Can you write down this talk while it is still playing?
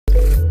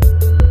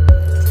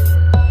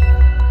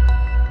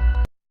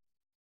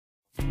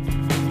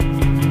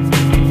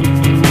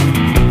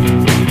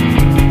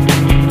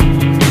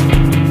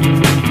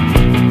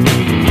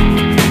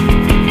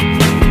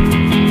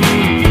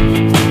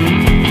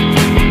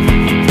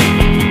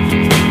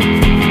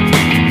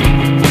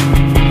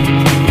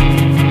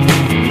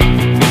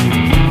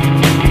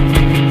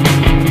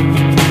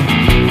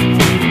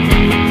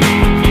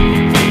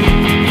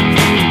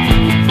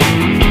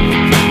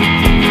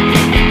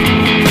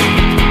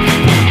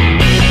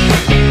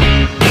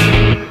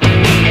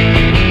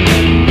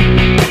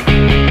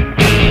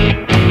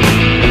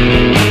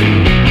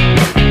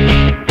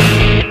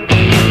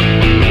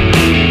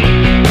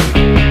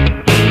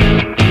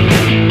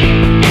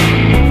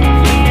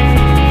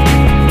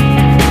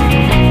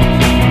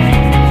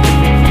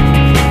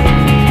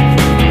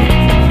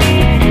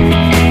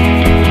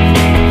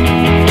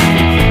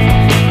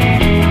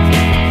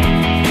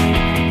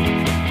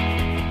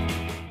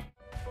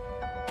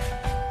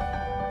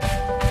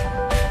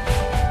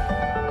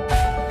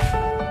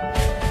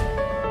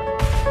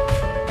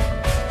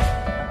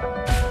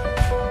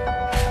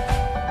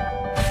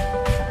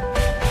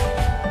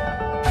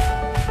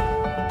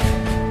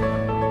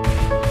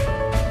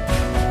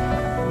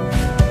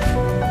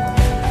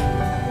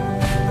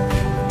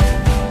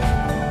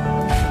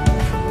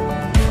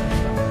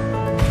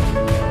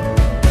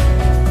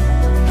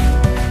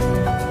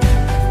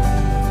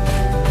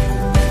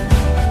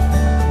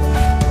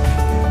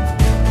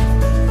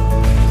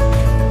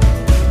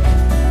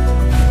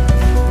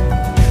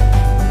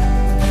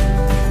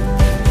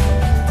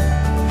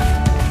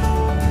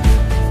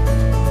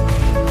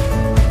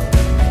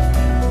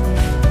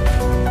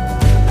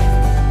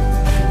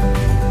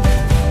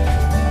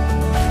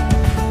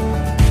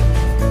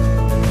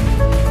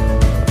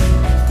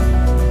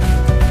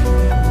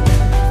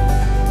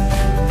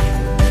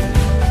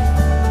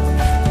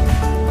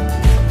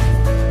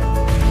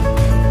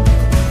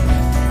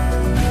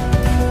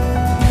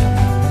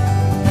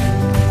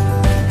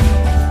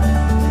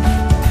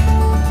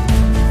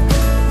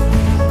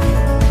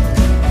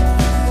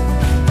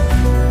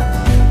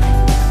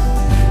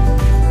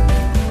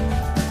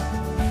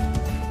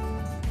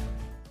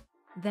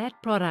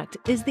product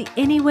is the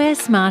Anywhere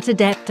Smart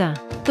Adapter,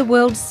 the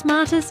world's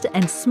smartest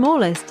and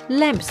smallest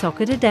lamp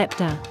socket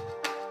adapter.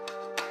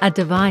 A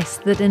device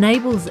that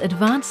enables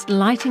advanced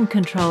lighting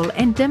control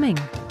and dimming,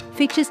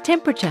 features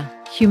temperature,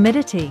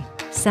 humidity,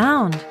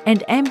 sound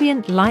and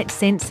ambient light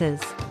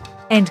sensors,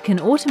 and can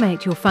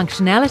automate your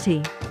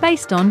functionality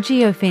based on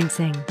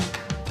geofencing.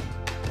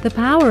 The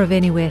power of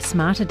Anywhere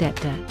Smart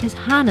Adapter is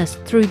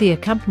harnessed through the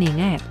accompanying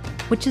app,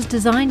 which is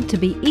designed to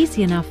be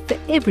easy enough for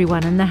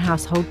everyone in the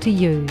household to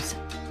use.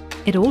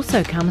 It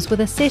also comes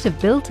with a set of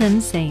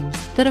built-in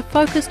scenes that are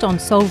focused on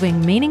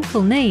solving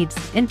meaningful needs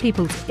in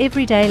people's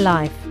everyday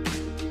life.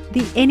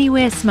 The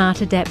Anywhere Smart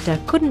Adapter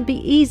couldn't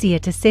be easier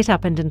to set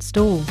up and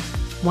install.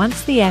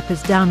 Once the app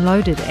is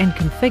downloaded and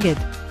configured,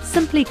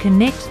 simply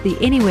connect the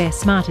Anywhere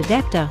Smart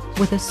Adapter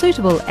with a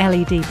suitable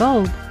LED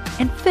bulb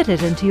and fit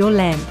it into your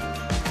lamp.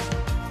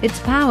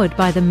 It's powered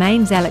by the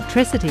mains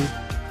electricity.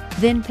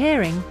 Then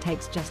pairing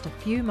takes just a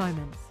few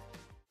moments.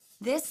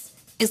 This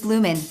is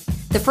Lumen,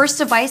 the first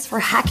device for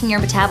hacking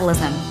your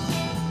metabolism.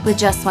 With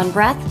just one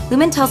breath,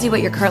 Lumen tells you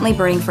what you're currently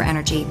burning for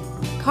energy,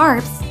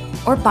 carbs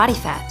or body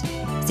fat,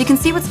 so you can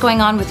see what's going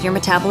on with your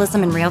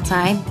metabolism in real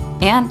time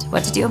and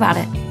what to do about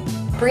it.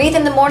 Breathe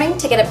in the morning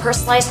to get a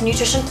personalized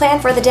nutrition plan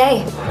for the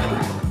day.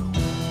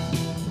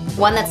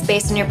 One that's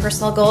based on your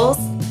personal goals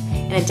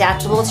and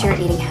adaptable to your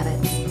eating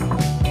habits.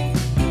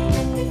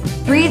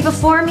 Breathe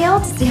before a meal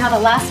to see how the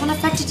last one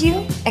affected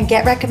you and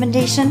get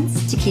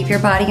recommendations to keep your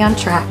body on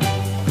track.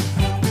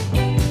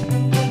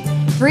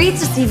 Breathe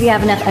to see if you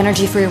have enough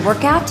energy for your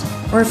workout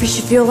or if you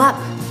should fuel up.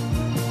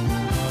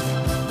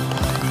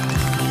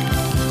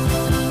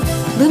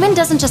 Lumen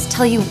doesn't just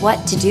tell you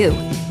what to do,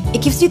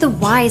 it gives you the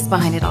whys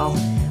behind it all.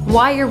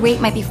 Why your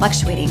weight might be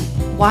fluctuating,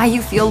 why you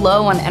feel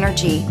low on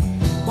energy,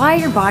 why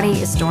your body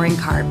is storing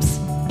carbs.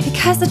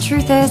 Because the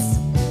truth is,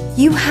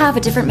 you have a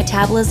different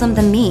metabolism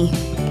than me,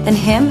 than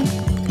him,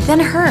 than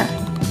her.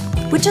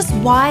 Which is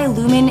why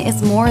Lumen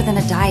is more than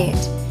a diet.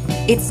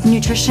 It's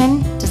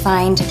nutrition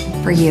designed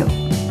for you.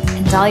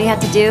 And all you have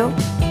to do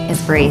is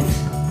breathe.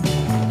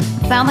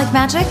 Sound like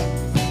magic?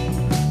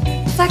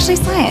 It's actually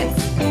science.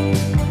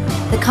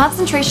 The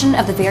concentration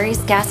of the various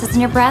gases in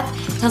your breath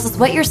tells us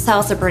what your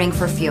cells are burning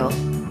for fuel.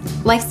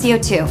 Like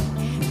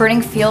CO2.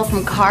 Burning fuel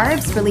from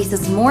carbs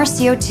releases more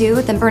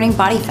CO2 than burning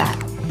body fat.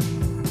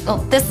 Well,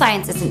 this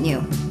science isn't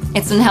new.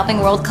 It's been helping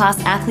world-class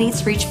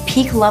athletes reach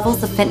peak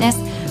levels of fitness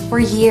for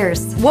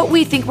years. What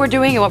we think we're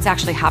doing and what's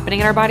actually happening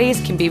in our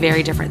bodies can be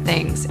very different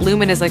things.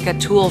 Lumen is like a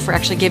tool for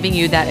actually giving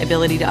you that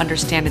ability to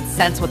understand and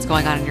sense what's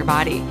going on in your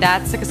body.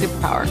 That's like a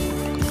superpower.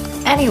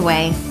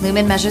 Anyway,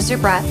 Lumen measures your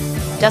breath,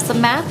 does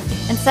some math,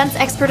 and sends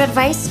expert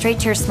advice straight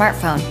to your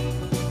smartphone.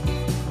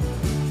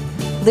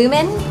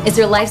 Lumen is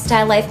your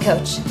lifestyle life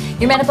coach,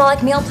 your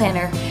metabolic meal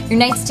planner, your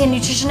nightstand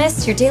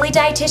nutritionist, your daily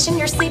dietitian,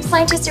 your sleep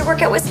scientist, your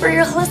workout whisperer,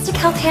 your holistic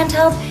health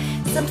handheld.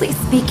 Simply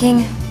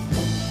speaking,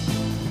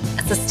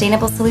 a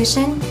sustainable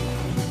solution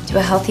to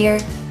a healthier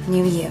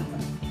new you.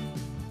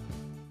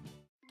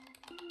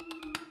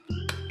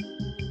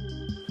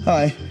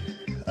 Hi,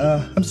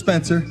 I'm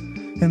Spencer,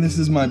 and this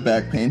is my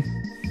back pain.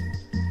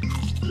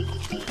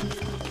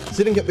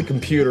 Sitting at the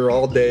computer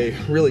all day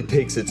really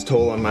takes its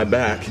toll on my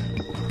back.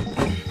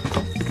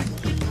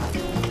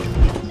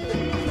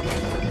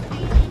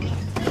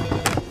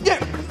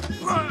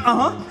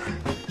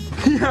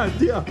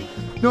 Yeah.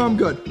 No, I'm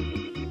good.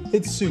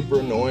 It's super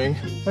annoying.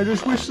 I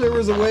just wish there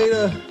was a way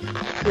to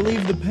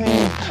relieve the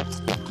pain.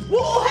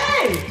 Whoa,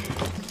 hey!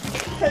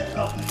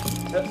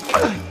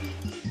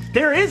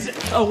 There is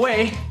a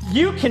way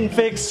you can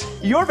fix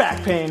your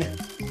back pain.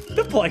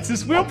 The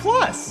Plexus Wheel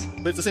Plus.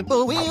 It's a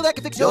simple wheel that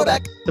can fix your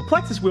back. The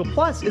Plexus Wheel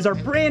Plus is our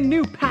brand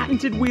new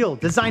patented wheel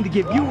designed to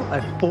give you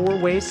a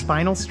 4-way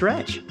spinal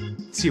stretch.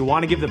 So you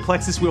want to give the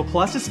Plexus Wheel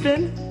Plus a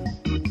spin?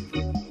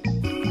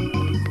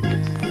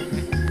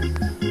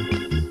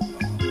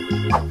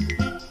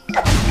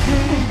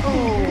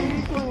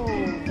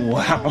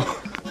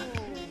 Wow.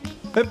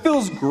 That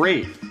feels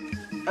great.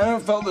 I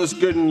haven't felt this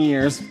good in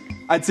years.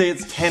 I'd say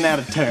it's 10 out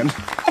of 10.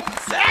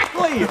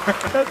 Exactly!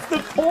 That's the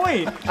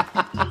point.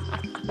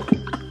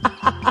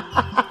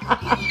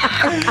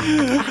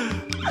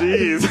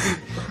 Jeez.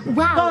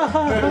 Wow,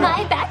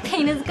 my back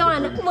pain is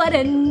gone. What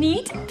a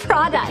neat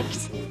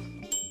product.